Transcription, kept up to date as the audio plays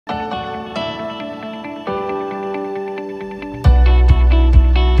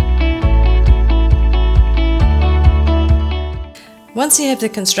Once you have the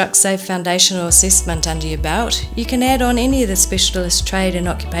ConstructSafe foundational assessment under your belt, you can add on any of the specialist trade and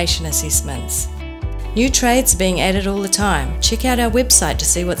occupation assessments. New trades are being added all the time. Check out our website to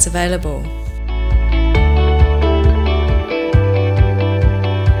see what's available.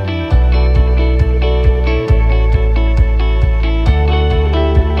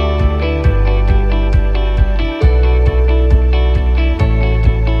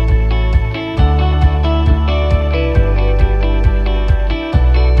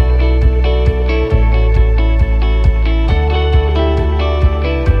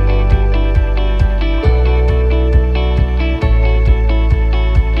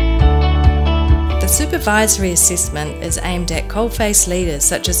 Supervisory assessment is aimed at coalface leaders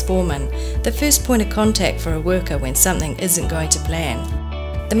such as foremen, the first point of contact for a worker when something isn't going to plan.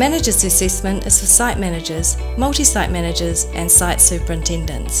 The manager's assessment is for site managers, multi-site managers and site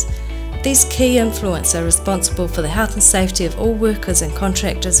superintendents. These key influences are responsible for the health and safety of all workers and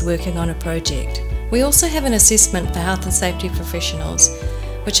contractors working on a project. We also have an assessment for health and safety professionals,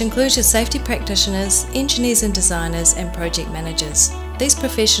 which includes your safety practitioners, engineers and designers and project managers. These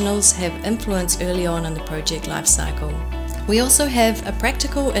professionals have influence early on in the project lifecycle. We also have a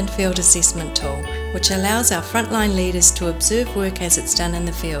practical in-field assessment tool, which allows our frontline leaders to observe work as it's done in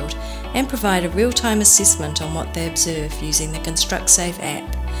the field and provide a real-time assessment on what they observe using the ConstructSafe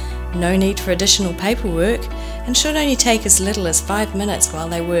app. No need for additional paperwork and should only take as little as 5 minutes while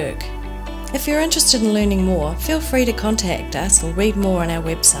they work. If you're interested in learning more, feel free to contact us or read more on our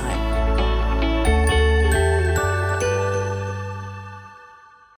website.